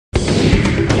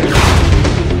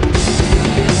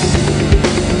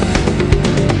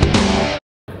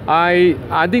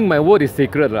I think my vote is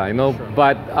sacred, you know. Sure.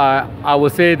 But I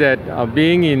would say that I've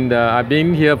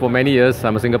been here for many years.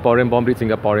 I'm a Singaporean, born-bred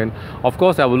Singaporean. Of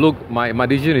course, I will look. My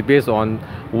decision is based on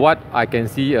what I can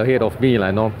see ahead of me,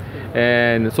 you know.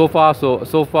 And so far,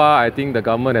 I think the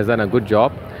government has done a good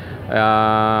job.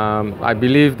 I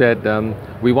believe that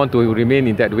we want to remain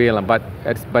in that way, but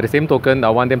by the same token, I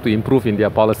want them to improve in their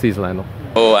policies, you know.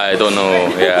 Oh, I don't know.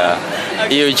 Yeah.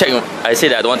 You check. I say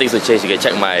that I don't want things to change. You can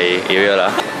check my area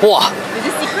lah. Wow. Is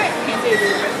it secret? You can say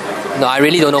it. No, I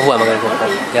really don't know who I'm going to vote for.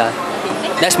 Yeah.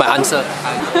 That's my answer.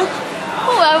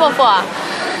 Who will I vote for?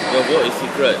 Your vote is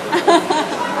secret.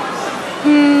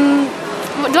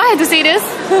 Do I have to say this?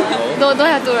 No. Don't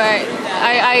have to, right?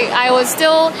 I was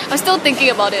still thinking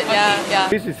about it. Yeah.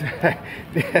 This is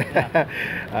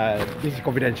this is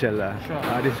confidential.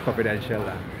 Sure. This is confidential.